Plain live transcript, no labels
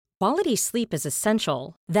Quality sleep is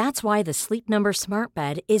essential. That's why the Sleep Number Smart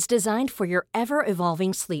Bed is designed for your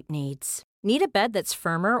ever-evolving sleep needs. Need a bed that's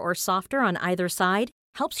firmer or softer on either side?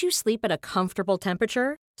 Helps you sleep at a comfortable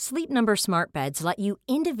temperature? Sleep Number Smart Beds let you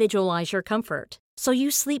individualize your comfort, so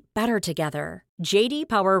you sleep better together. J.D.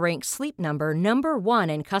 Power ranks Sleep Number number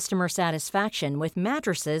one in customer satisfaction with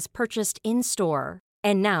mattresses purchased in-store.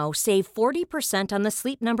 And now, save 40% on the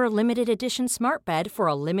Sleep Number Limited Edition Smart Bed for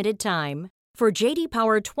a limited time. For J.D.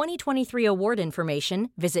 Power 2023 award information,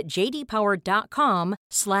 visit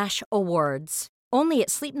jdpower.com/awards. Only at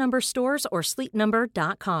Sleep Number stores or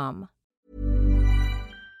sleepnumber.com.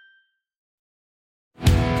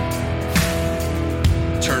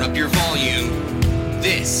 Turn up your volume.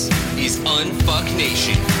 This is Unfuck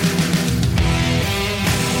Nation.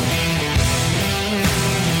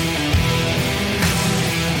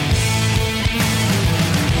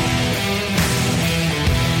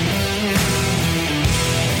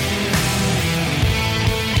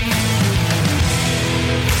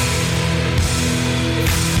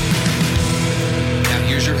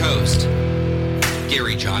 Here's your host,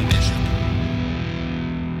 Gary John Bishop.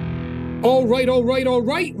 All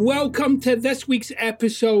right. Welcome to this week's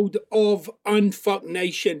episode of Unfuck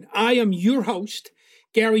Nation. I am your host,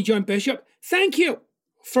 Gary John Bishop. Thank you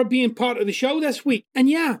for being part of the show this week. And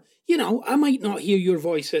yeah, I might not hear your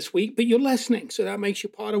voice this week, but you're listening, so that makes you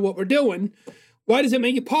part of what we're doing. Why does it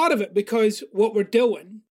make you part of it? Because what we're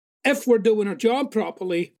doing, if we're doing our job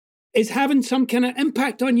properly, is having some kind of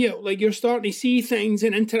impact on you. Like you're starting to see things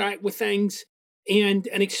and interact with things and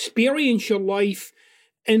experience your life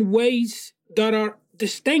in ways that are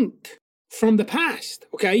distinct from the past.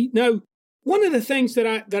 Okay. Now, one of the things that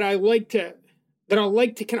I like to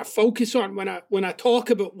kind of focus on when I talk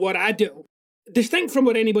about what I do, distinct from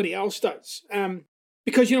what anybody else does,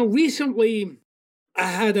 because recently I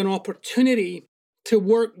had an opportunity to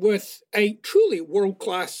work with a truly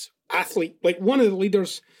world-class athlete, like one of the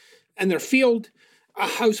leaders in their field, a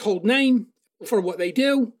household name for what they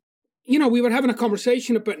do. We were having a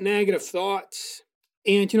conversation about negative thoughts,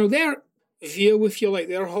 and their view, if you like,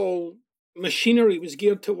 their whole machinery was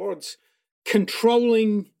geared towards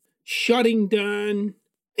controlling, shutting down,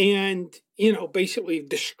 and basically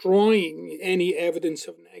destroying any evidence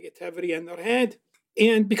of negativity in their head.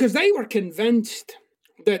 And because they were convinced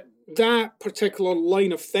that that particular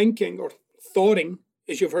line of thinking, or thoughting,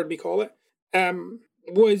 as you've heard me call it,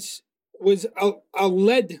 was a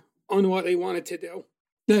lid on what they wanted to do.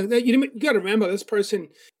 Now, you got to remember, this person,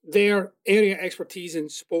 their area of expertise in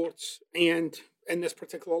sports, and in this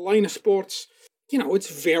particular line of sports,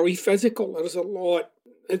 it's very physical. There's a lot.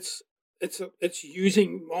 It's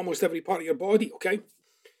using almost every part of your body. Okay.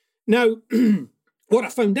 Now, what I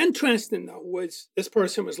found interesting though was this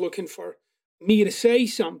person was looking for me to say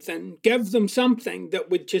something, give them something that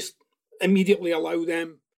would just immediately allow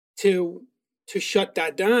them to shut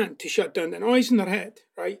that down, to shut down the noise in their head,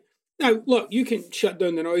 right? Now, look, you can shut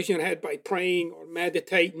down the noise in your head by praying or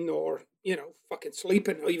meditating or, fucking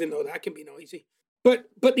sleeping, even though that can be noisy. But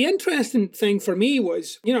the interesting thing for me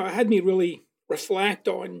was, it had me really reflect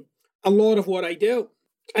on a lot of what I do.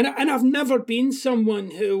 And I've never been someone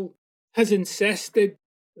who has insisted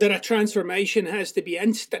that a transformation has to be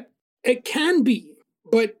instant. It can be,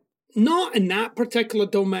 but not in that particular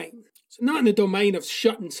domain. It's not in the domain of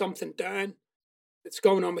shutting something down that's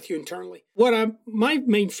going on with you internally. My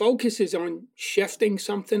main focus is on shifting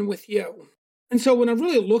something with you. And so when I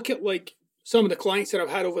really look at like some of the clients that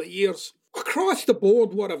I've had over the years, across the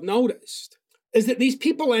board, what I've noticed is that these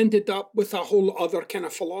people ended up with a whole other kind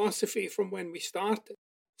of philosophy from when we started.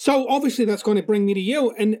 So obviously that's going to bring me to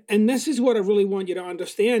you. And this is what I really want you to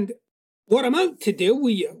understand. What I'm out to do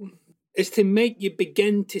with you is to make you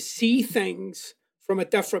begin to see things from a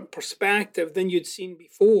different perspective than you'd seen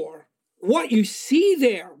before. What you see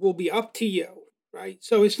there will be up to you, right?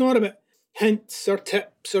 So it's not about hints or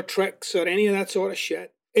tips or tricks or any of that sort of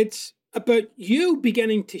shit. It's about you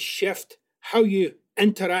beginning to shift how you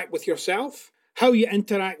interact with yourself, how you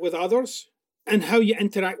interact with others, and how you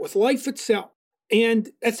interact with life itself.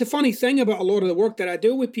 And it's the funny thing about a lot of the work that I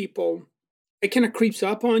do with people, it kind of creeps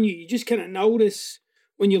up on you. You just kind of notice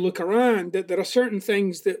when you look around that there are certain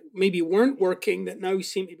things that maybe weren't working that now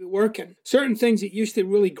seem to be working. Certain things that used to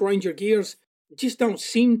really grind your gears just don't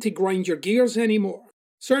seem to grind your gears anymore.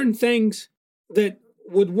 Certain things that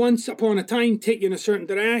would once upon a time take you in a certain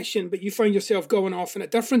direction, but you find yourself going off in a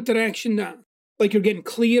different direction now. Like you're getting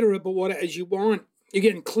clearer about what it is you want. You're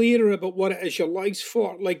getting clearer about what it is your life's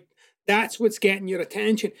for. Like that's what's getting your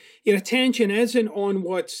attention. Your attention isn't on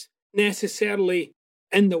what's necessarily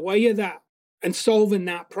in the way of that and solving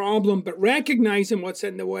that problem, but recognizing what's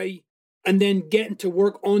in the way and then getting to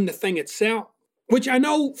work on the thing itself. Which I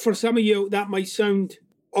know for some of you, that might sound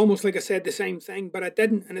almost like I said the same thing, but I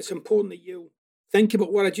didn't. And it's important that you think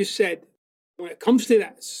about what I just said when it comes to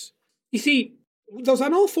this. You see, there's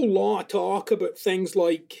an awful lot of talk about things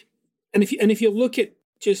like, and if you look at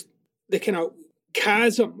just the kind of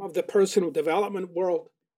chasm of the personal development world,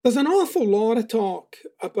 there's an awful lot of talk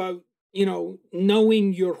about,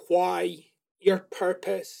 knowing your why, your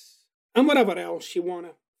purpose, and whatever else you want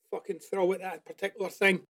to fucking throw at that particular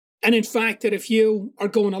thing. And in fact, that if you are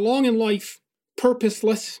going along in life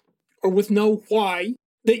purposeless or with no why,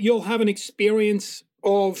 that you'll have an experience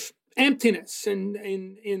of emptiness and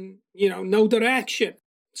no direction,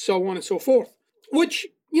 so on and so forth. Which,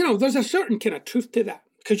 there's a certain kind of truth to that,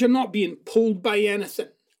 because you're not being pulled by anything.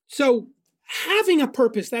 So having a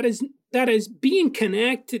purpose, that is being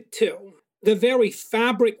connected to the very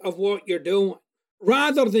fabric of what you're doing,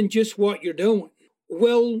 rather than just what you're doing,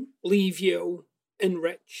 will leave you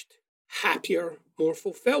enriched, happier, more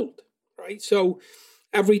fulfilled, right? So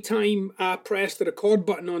every time I press the record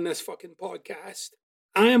button on this fucking podcast,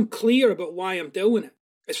 I am clear about why I'm doing it.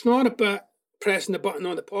 It's not about pressing the button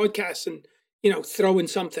on the podcast and, throwing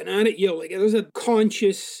something at you. Like, there's a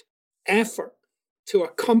conscious effort to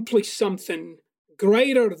accomplish something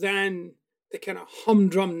greater than the kind of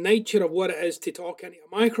humdrum nature of what it is to talk into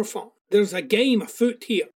a microphone. There's a game afoot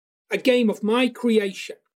here, a game of my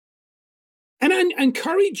creation. And I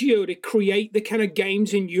encourage you to create the kind of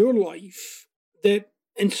games in your life that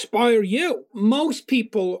inspire you. Most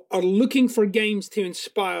people are looking for games to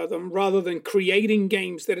inspire them rather than creating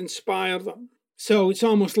games that inspire them. So it's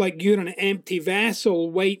almost like you're an empty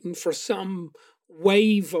vessel waiting for some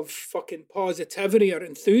wave of fucking positivity or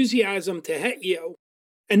enthusiasm to hit you.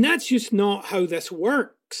 And that's just not how this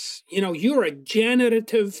works. You're a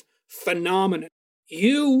generative phenomenon.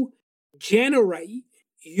 You generate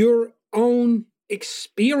your own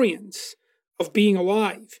experience of being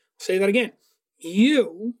alive. I'll say that again.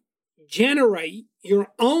 You generate your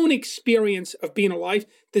own experience of being alive.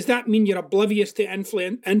 Does that mean you're oblivious to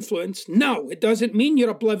influence? No, it doesn't mean you're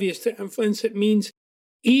oblivious to influence. It means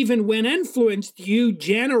even when influenced, you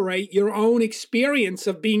generate your own experience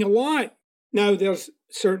of being alive. Now, there's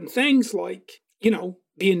certain things like,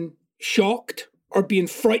 being shocked or being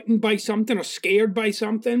frightened by something or scared by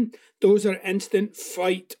something. Those are instant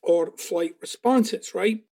fight or flight responses,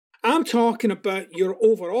 right? I'm talking about your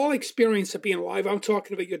overall experience of being alive. I'm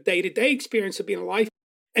talking about your day-to-day experience of being alive.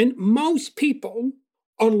 And most people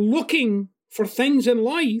are looking for things in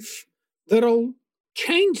life that'll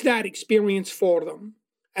change that experience for them.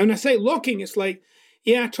 And when I say looking, it's like,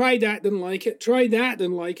 yeah, I tried that, didn't like it. Tried that,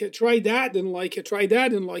 didn't like it. Tried that, didn't like it. Tried that,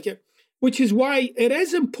 didn't like it. Which is why it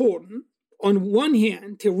is important, on one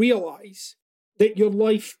hand, to realize that your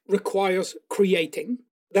life requires creating.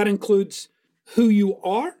 That includes who you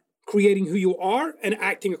are, creating who you are and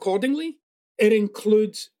acting accordingly. It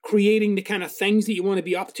includes creating the kind of things that you want to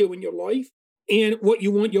be up to in your life and what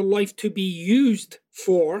you want your life to be used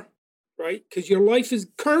for, right? Because your life is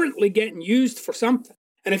currently getting used for something.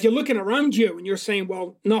 And if you're looking around you and you're saying,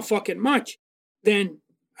 well, not fucking much, then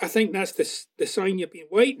I think that's the sign you've been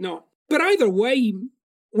waiting on. But either way,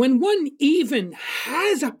 when one even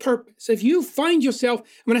has a purpose, if you find yourself,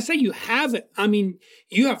 when I say you have it, I mean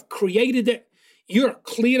you have created it, you're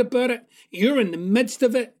clear about it, you're in the midst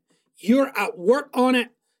of it, you're at work on it.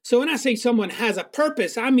 So when I say someone has a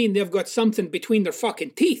purpose, I mean they've got something between their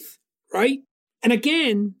fucking teeth, right? And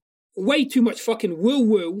again, way too much fucking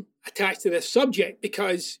woo-woo attached to this subject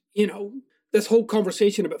because, this whole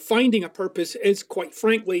conversation about finding a purpose is quite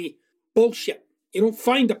frankly bullshit. You don't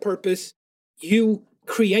find a purpose, you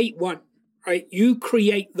create one, right? You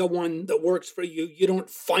create the one that works for you. You don't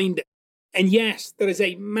find it. And yes, there is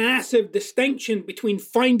a massive distinction between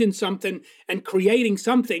finding something and creating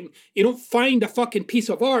something. You don't find a fucking piece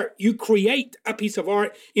of art. You create a piece of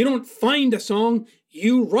art. You don't find a song.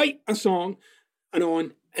 You write a song, and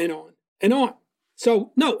on and on and on.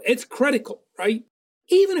 So no, it's critical, right?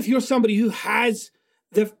 Even if you're somebody who has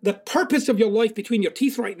the purpose of your life between your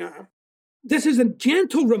teeth right now, this is a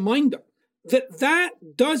gentle reminder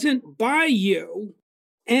that doesn't buy you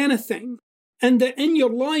anything, and that in your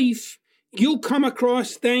life, you'll come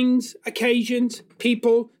across things, occasions,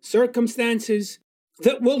 people, circumstances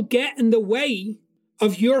that will get in the way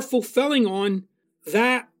of your fulfilling on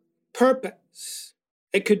that purpose.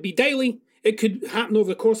 It could be daily. It could happen over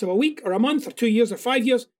the course of a week or a month or 2 years or 5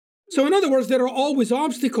 years. So in other words, there are always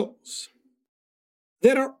obstacles.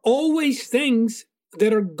 There are always things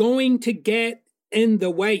that are going to get in the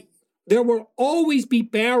way. There will always be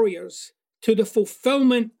barriers to the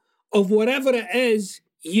fulfillment of whatever it is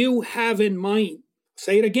you have in mind.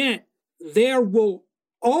 Say it again. there will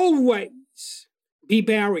always be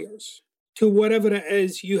barriers to whatever it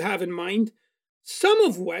is you have in mind, some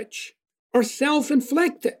of which are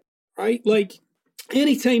self-inflicted, right? Like,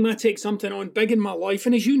 anytime I take something on big in my life,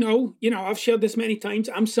 and as you know, I've shared this many times,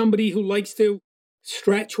 I'm somebody who likes to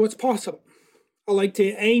stretch what's possible. I like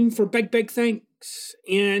to aim for big, big things.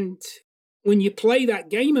 And when you play that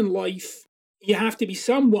game in life, you have to be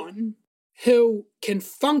someone who can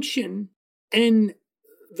function in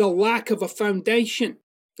the lack of a foundation.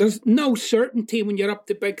 There's no certainty when you're up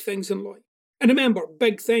to big things in life. And remember,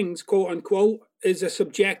 big things, quote unquote, is a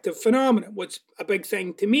subjective phenomenon. What's a big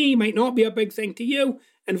thing to me might not be a big thing to you,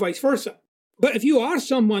 and vice versa. But if you are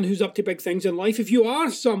someone who's up to big things in life, if you are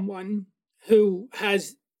someone who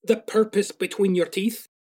has the purpose between your teeth,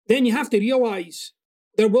 then you have to realize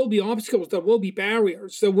there will be obstacles, there will be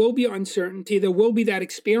barriers, there will be uncertainty, there will be that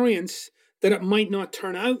experience that it might not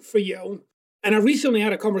turn out for you. And I recently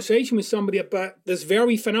had a conversation with somebody about this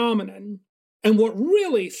very phenomenon. And what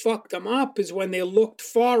really fucked them up is when they looked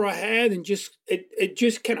far ahead and it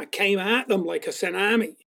just kind of came at them like a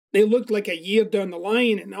tsunami. They looked like a year down the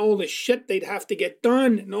line and all the shit they'd have to get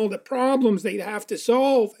done and all the problems they'd have to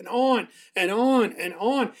solve and on and on and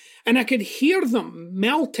on. And I could hear them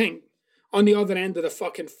melting on the other end of the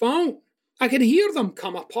fucking phone. I could hear them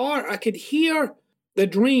come apart. I could hear the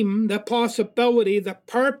dream, the possibility, the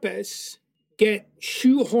purpose get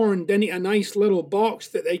shoehorned into a nice little box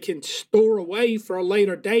that they can store away for a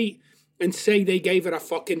later date and say they gave it a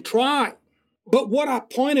fucking try. But what I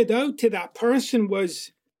pointed out to that person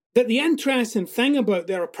was that the interesting thing about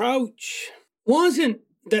their approach wasn't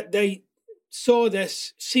that they saw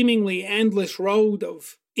this seemingly endless road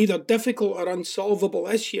of either difficult or unsolvable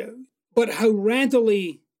issues, but how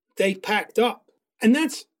readily they packed up. And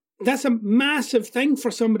that's a massive thing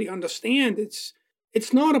for somebody to understand.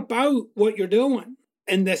 It's not about what you're doing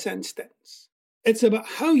in this instance. It's about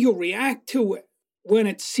how you react to it when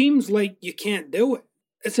it seems like you can't do it.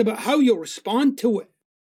 It's about how you respond to it.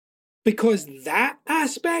 Because that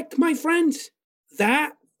aspect, my friends,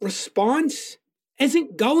 that response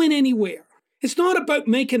isn't going anywhere. It's not about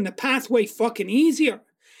making the pathway fucking easier.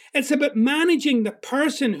 It's about managing the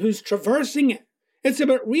person who's traversing it. It's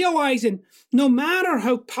about realizing no matter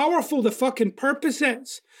how powerful the fucking purpose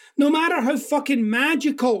is, no matter how fucking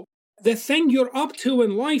magical the thing you're up to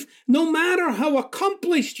in life, no matter how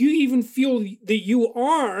accomplished you even feel that you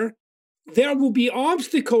are, there will be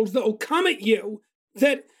obstacles that will come at you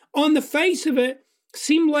that on the face of it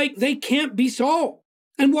seem like they can't be solved.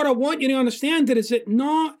 And what I want you to understand is that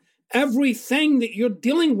not everything that you're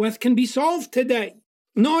dealing with can be solved today.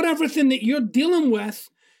 Not everything that you're dealing with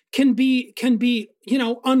can be,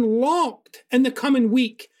 unlocked in the coming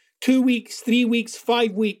week, 2 weeks, 3 weeks,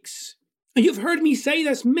 5 weeks. And you've heard me say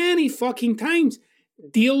this many fucking times.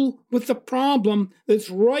 Deal with the problem that's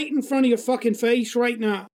right in front of your fucking face right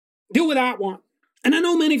now. Deal with that one. And I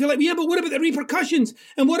know many of you are like, yeah, but what about the repercussions?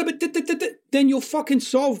 And what about Then you'll fucking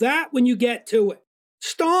solve that when you get to it.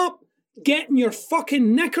 Stop getting your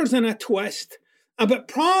fucking knickers in a twist about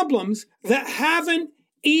problems that haven't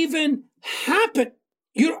even happened.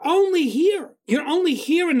 You're only here. You're only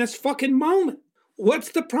here in this fucking moment.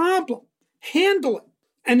 What's the problem? Handle it.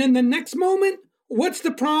 And in the next moment, what's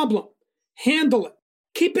the problem? Handle it.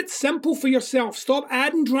 Keep it simple for yourself. Stop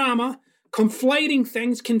adding drama, conflating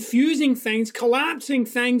things, confusing things, collapsing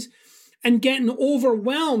things, and getting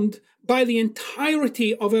overwhelmed by the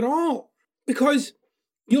entirety of it all. Because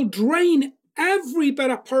you'll drain every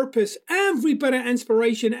bit of purpose, every bit of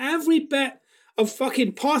inspiration, every bit of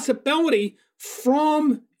fucking possibility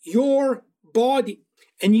from your body.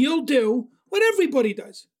 And you'll do what everybody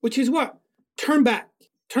does, which is what? Turn back.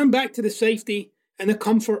 Turn back to the safety and the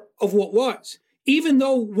comfort of what was. Even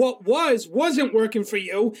though what wasn't working for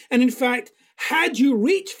you, and in fact, had you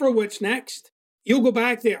reached for what's next, you'll go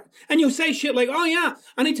back there. And you'll say shit like, oh yeah,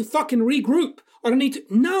 I need to fucking regroup, or I need to...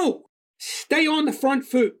 No! Stay on the front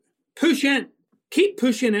foot. Push in. Keep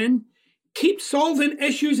pushing in. Keep solving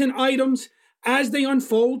issues and items as they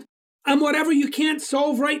unfold. And whatever you can't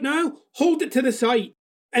solve right now, hold it to the side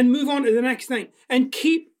and move on to the next thing. And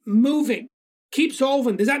keep moving. Keep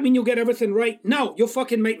solving. Does that mean you'll get everything right? No, you'll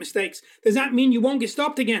fucking make mistakes. Does that mean you won't get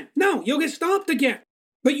stopped again? No, you'll get stopped again.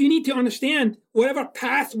 But you need to understand whatever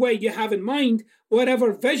pathway you have in mind,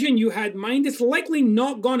 whatever vision you had in mind, it's likely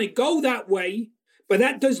not going to go that way. But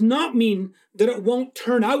that does not mean that it won't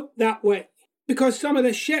turn out that way. Because some of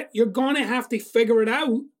the shit, you're going to have to figure it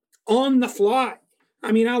out on the fly.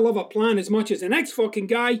 I mean, I love a plan as much as the next fucking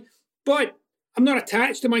guy, but I'm not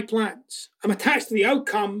attached to my plans. I'm attached to the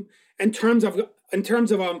outcome in terms of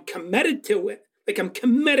I'm committed to it. Like I'm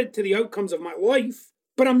committed to the outcomes of my life.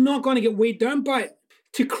 but I'm not going to get weighed down by it.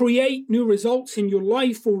 To create new results in your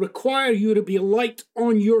life will require you to be light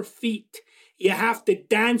on your feet. You have to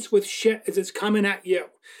dance with shit as it's coming at you.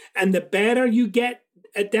 And the better you get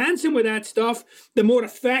at dancing with that stuff, the more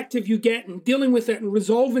effective you get in dealing with it and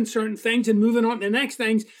resolving certain things and moving on to the next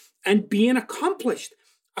things and being accomplished.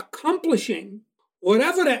 Accomplishing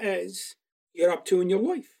whatever it is you're up to in your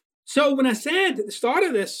life. So when I said at the start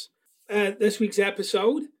of this week's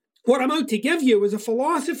episode, what I'm out to give you is a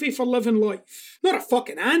philosophy for living life, not a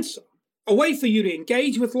fucking answer. A way for you to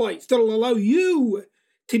engage with life that'll allow you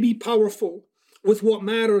to be powerful with what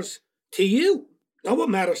matters to you, not what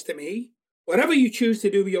matters to me. Whatever you choose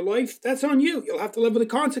to do with your life, that's on you. You'll have to live with the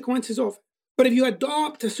consequences of it. But if you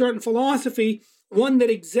adopt a certain philosophy, one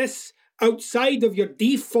that exists outside of your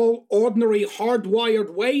default, ordinary,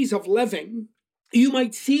 hardwired ways of living, you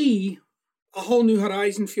might see a whole new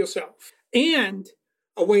horizon for yourself and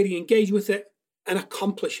a way to engage with it and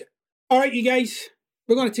accomplish it. All right, you guys,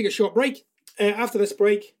 we're going to take a short break. After this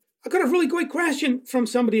break, I got a really great question from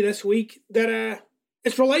somebody this week that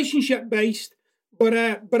it's relationship based, but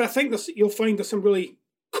I think you'll find there's some really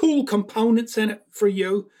cool components in it for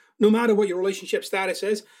you, no matter what your relationship status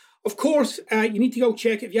is. Of course, you need to go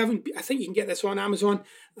check, if you haven't, I think you can get this on Amazon,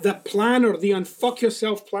 the planner, the Unfuck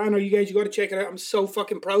Yourself planner. You guys, you got to check it out. I'm so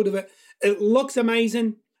fucking proud of it. It looks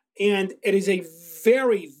amazing, and it is a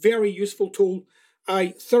very, very useful tool. I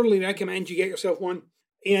thoroughly recommend you get yourself one.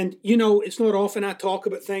 And, you know, it's not often I talk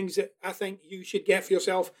about things that I think you should get for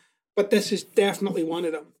yourself, but this is definitely one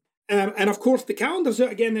of them. And, of course, the calendar's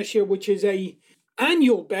out again this year, which is a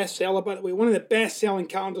annual bestseller, by the way, one of the best-selling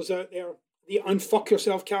calendars out there. The Unfuck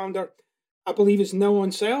Yourself calendar, I believe, is now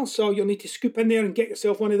on sale, so you'll need to scoop in there and get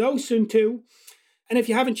yourself one of those soon too. And if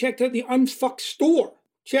you haven't checked out the Unfuck store,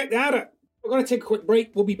 check that out. We're going to take a quick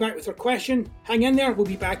break. We'll be back with our question. Hang in there. We'll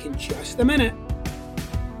be back in just a minute.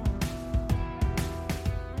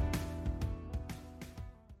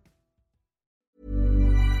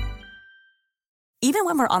 Even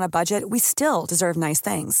when we're on a budget, we still deserve nice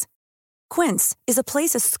things. Quince is a place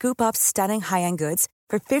to scoop up stunning high-end goods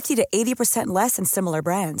for 50 to 80% less than similar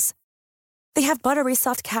brands. They have buttery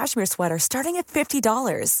soft cashmere sweaters starting at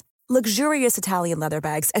 $50, luxurious Italian leather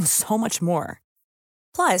bags, and so much more.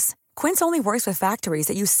 Plus, Quince only works with factories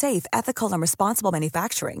that use safe, ethical, and responsible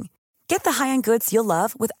manufacturing. Get the high-end goods you'll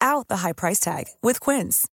love without the high price tag with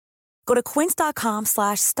Quince. Go to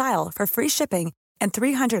quince.com/style for free shipping and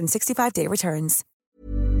 365-day returns.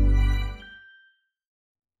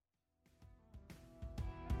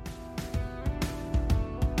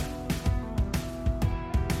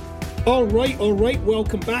 All right.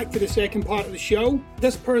 Welcome back to the second part of the show.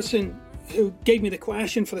 This person who gave me the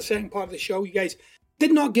question for the second part of the show, you guys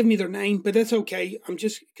did not give me their name, but that's okay. I'm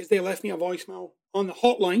just, because they left me a voicemail on the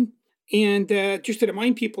hotline. And just to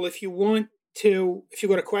remind people, if you've got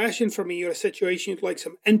a question for me or a situation you'd like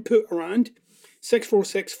some input around,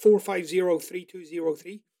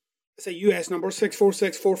 646-450-3203. That's a US number,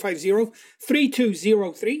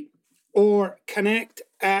 646-450-3203, or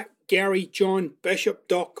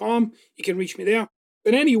connect@GaryJohnBishop.com. You can reach me there.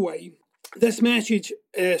 But anyway, this message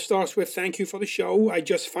starts with, thank you for the show. I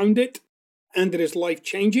just found it, and it is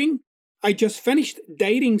life-changing. I just finished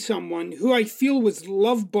dating someone who I feel was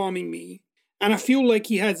love-bombing me, and I feel like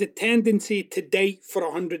he has a tendency to date for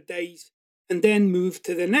 100 days and then move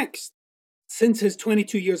to the next. Since his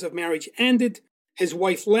 22 years of marriage ended, his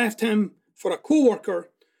wife left him for a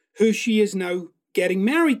co-worker who she is now getting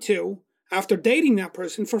married to after dating that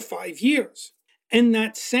person for 5 years. In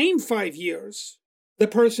that same 5 years, the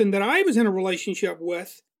person that I was in a relationship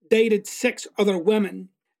with dated 6 other women,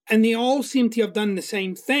 and they all seem to have done the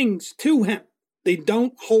same things to him. They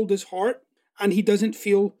don't hold his heart, and he doesn't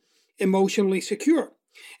feel emotionally secure.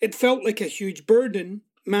 It felt like a huge burden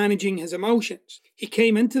managing his emotions. He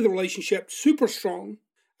came into the relationship super strong,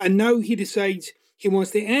 and now he decides he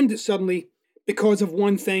wants to end it suddenly because of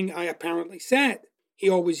one thing I apparently said. He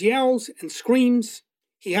always yells and screams.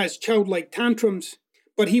 He has childlike tantrums,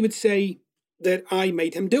 but he would say that I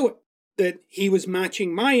made him do it, that he was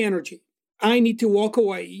matching my energy. I need to walk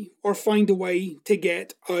away or find a way to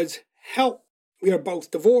get us help. We are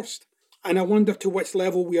both divorced, and I wonder to which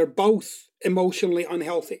level we are both emotionally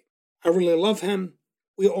unhealthy. I really love him.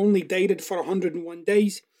 We only dated for 101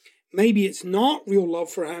 days. Maybe it's not real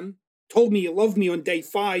love for him. Told me he loved me on day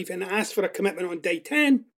 5 and asked for a commitment on day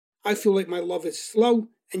 10. I feel like my love is slow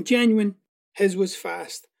and genuine. His was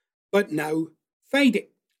fast, but now fading.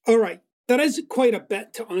 All right, there is quite a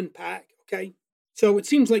bit to unpack, okay? So it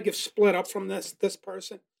seems like you've split up from this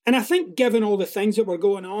person. And I think given all the things that were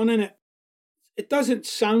going on in it, it doesn't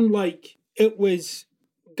sound like it was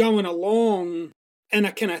going along in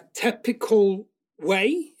a kind of typical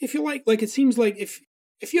way, if you like. Like, it seems like if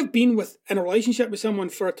you've been in a relationship with someone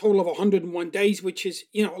for a total of 101 days, which is,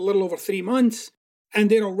 a little over 3 months, and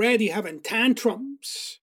they're already having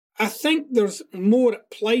tantrums, I think there's more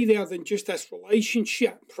at play there than just this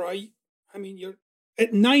relationship, right? I mean, you're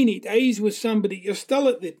at 90 days with somebody, you're still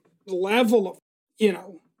at the level of,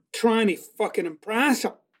 trying to fucking impress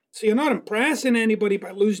them. So you're not impressing anybody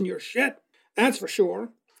by losing your shit. That's for sure.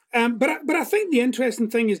 But I think the interesting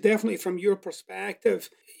thing is definitely from your perspective.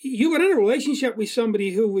 You were in a relationship with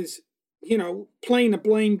somebody who was, playing a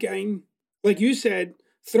blame game, like you said,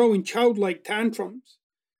 throwing childlike tantrums.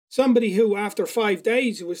 Somebody who, after 5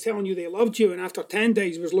 days, was telling you they loved you, and after 10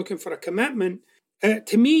 days was looking for a commitment.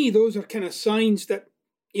 To me, those are kind of signs that,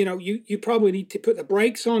 you probably need to put the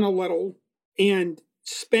brakes on a little and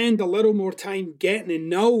spend a little more time getting to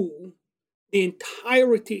know the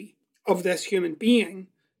entirety of this human being,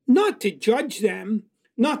 not to judge them,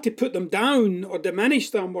 not to put them down or diminish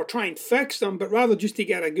them or try and fix them, but rather just to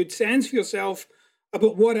get a good sense for yourself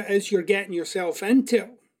about what it is you're getting yourself into,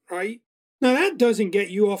 right? Now, that doesn't get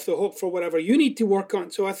you off the hook for whatever you need to work on.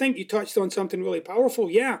 So I think you touched on something really powerful.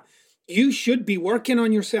 Yeah, you should be working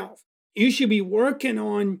on yourself. You should be working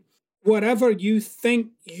on whatever you think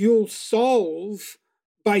you'll solve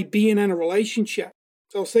by being in a relationship.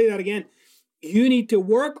 So I'll say that again. You need to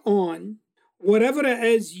work on whatever it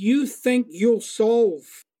is you think you'll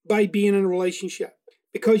solve by being in a relationship,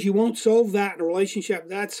 because you won't solve that in a relationship.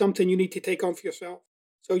 That's something you need to take on for yourself.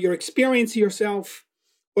 So your experience of yourself,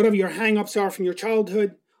 whatever your hang-ups are from your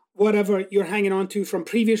childhood, whatever you're hanging on to from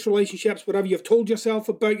previous relationships, whatever you've told yourself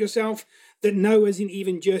about yourself that now isn't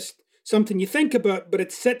even just something you think about, but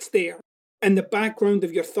it sits there in the background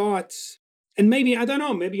of your thoughts. And maybe, I don't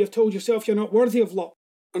know, maybe you've told yourself you're not worthy of love,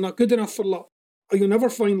 or not good enough for love, or you'll never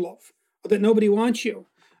find love, or that nobody wants you,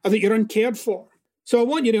 or that you're uncared for. So I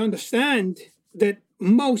want you to understand that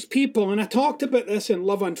most people, and I talked about this in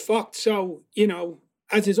Love Unfucked, so,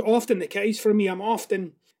 as is often the case for me, I'm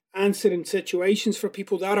often answering situations for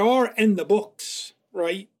people that are in the books,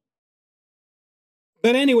 right?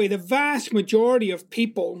 But anyway, the vast majority of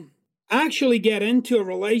people actually get into a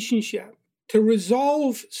relationship to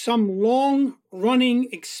resolve some long-running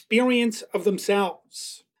experience of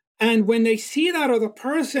themselves. And when they see that other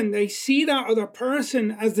person, they see that other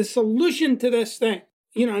person as the solution to this thing.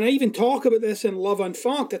 And I even talk about this in Love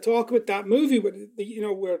Unfucked. I talk about that movie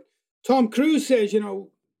where Tom Cruise says,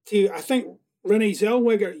 to, I think, Renee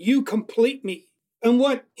Zellweger, "You complete me." And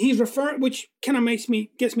what he's referring, which kind of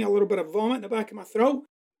gets me a little bit of vomit in the back of my throat,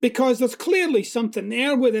 because there's clearly something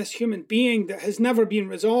there with this human being that has never been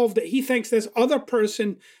resolved, that he thinks this other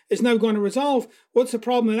person is now going to resolve. What's the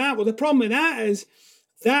problem with that? Well, the problem with that is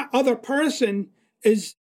that other person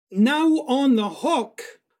is now on the hook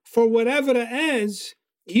for whatever it is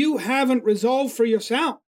you haven't resolved for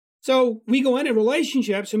yourself. So we go into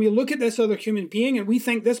relationships and we look at this other human being and we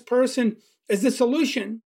think this person is the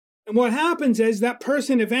solution. And what happens is that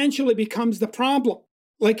person eventually becomes the problem.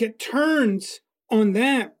 Like, it turns on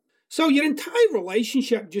them. So your entire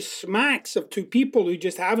relationship just smacks of two people who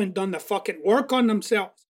just haven't done the fucking work on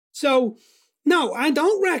themselves. So, no, I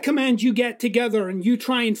don't recommend you get together and you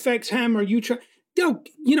try and fix him, or you try,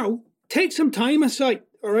 take some time aside,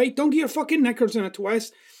 all right? Don't get your fucking knickers in a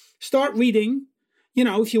twist. Start reading.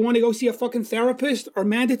 If you want to go see a fucking therapist or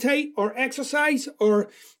meditate or exercise or,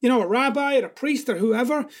 a rabbi or a priest or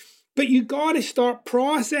whoever. But you got to start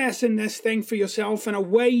processing this thing for yourself in a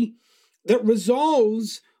way that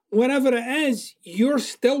resolves whatever it is you're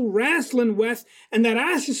still wrestling with, and that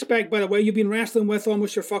I suspect, by the way, you've been wrestling with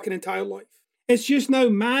almost your fucking entire life. It's just now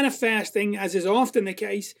manifesting, as is often the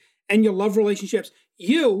case, in your love relationships.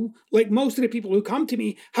 You, like most of the people who come to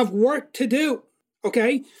me, have work to do,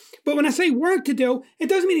 okay? But when I say work to do, it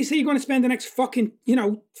doesn't mean to say you're going to spend the next fucking,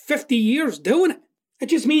 50 years doing it. It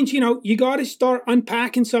just means, you got to start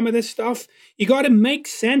unpacking some of this stuff. You got to make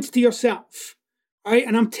sense to yourself. All right?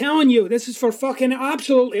 And I'm telling you, this is for fucking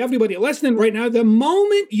absolutely everybody listening right now. The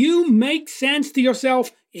moment you make sense to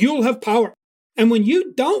yourself, you'll have power. And when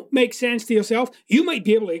you don't make sense to yourself, you might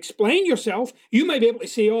be able to explain yourself. You might be able to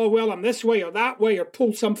say, oh, well, I'm this way or that way, or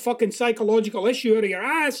pull some fucking psychological issue out of your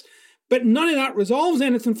ass. But none of that resolves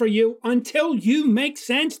anything for you until you make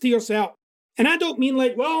sense to yourself. And I don't mean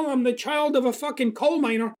like, well, I'm the child of a fucking coal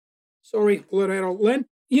miner. Sorry, Loretta Lynn.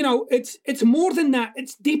 It's more than that.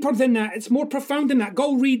 It's deeper than that. It's more profound than that.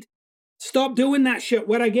 Go read Stop Doing That Shit,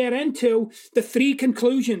 where I get into the 3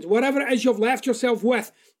 conclusions, whatever it is you've left yourself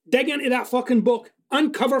with. Dig into that fucking book.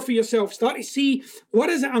 Uncover for yourself. Start to see, what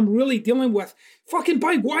is it I'm really dealing with? Fucking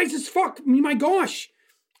by wise as fuck. My gosh.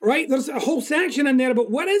 right? There's a whole section in there about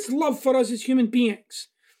what is love for us as human beings,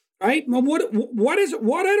 right? Well,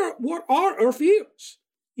 what are our fears?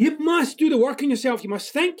 You must do the work on yourself. You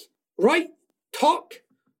must think, write, talk,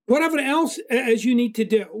 whatever else it is you need to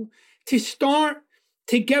do to start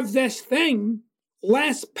to give this thing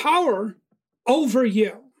less power over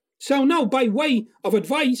you. So no, by way of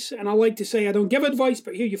advice, and I like to say I don't give advice,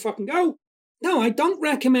 but here you fucking go. No, I don't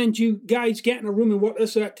recommend you guys get in a room and work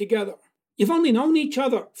this out together. You've only known each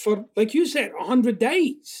other for, like you said, 100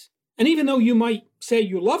 days. And even though you might say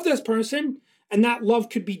you love this person and that love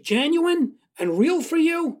could be genuine and real for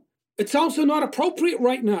you, it's also not appropriate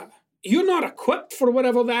right now. You're not equipped for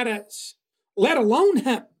whatever that is, let alone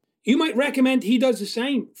him. You might recommend he does the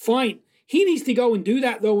same. Fine. He needs to go and do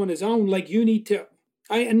that, though, on his own, like you need to.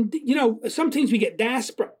 And, you know, sometimes we get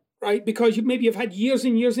desperate, right? Because maybe you've had years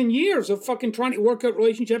and years and years of fucking trying to work out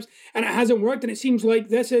relationships and it hasn't worked and it seems like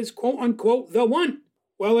this is, quote unquote, the one.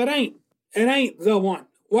 Well, it ain't. It ain't the one.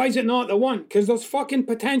 Why is it not the one? Because there's fucking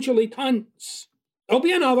potentially tons. There'll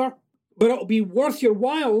be another, but it'll be worth your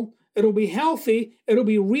while. It'll be healthy. It'll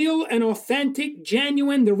be real and authentic,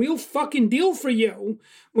 genuine, the real fucking deal for you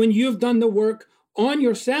when you've done the work on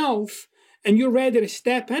yourself and you're ready to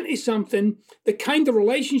step into something, the kind of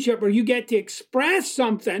relationship where you get to express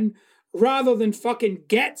something rather than fucking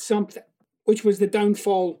get something, which was the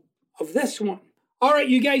downfall of this one. All right,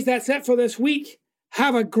 you guys, that's it for this week.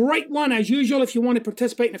 Have a great one. As usual, if you want to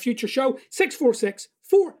participate in a future show,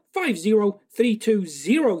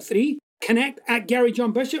 646-450-3203. Connect at Gary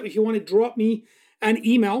John Bishop if you want to drop me an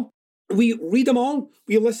email. We read them all.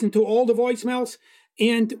 We listen to all the voicemails.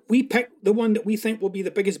 And we pick the one that we think will be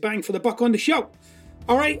the biggest bang for the buck on the show.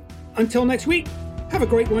 All right, until next week, have a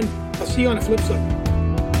great one. I'll see you on the flip side.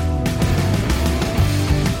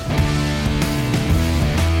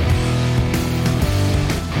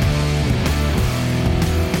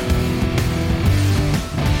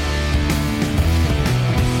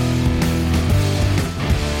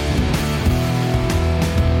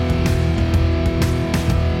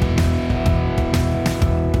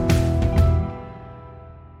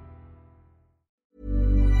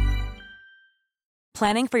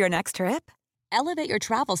 Planning for your next trip? Elevate your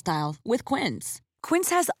travel style with Quince. Quince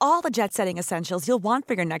has all the jet-setting essentials you'll want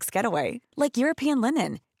for your next getaway, like European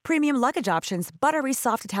linen, premium luggage options, buttery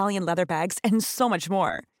soft Italian leather bags, and so much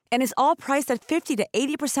more. And is all priced at 50 to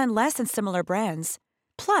 80% less than similar brands.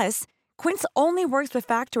 Plus, Quince only works with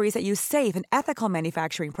factories that use safe and ethical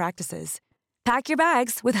manufacturing practices. Pack your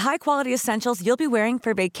bags with high-quality essentials you'll be wearing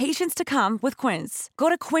for vacations to come with Quince. Go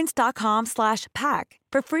to quince.com/pack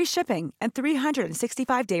for free shipping and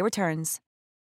 365-day returns.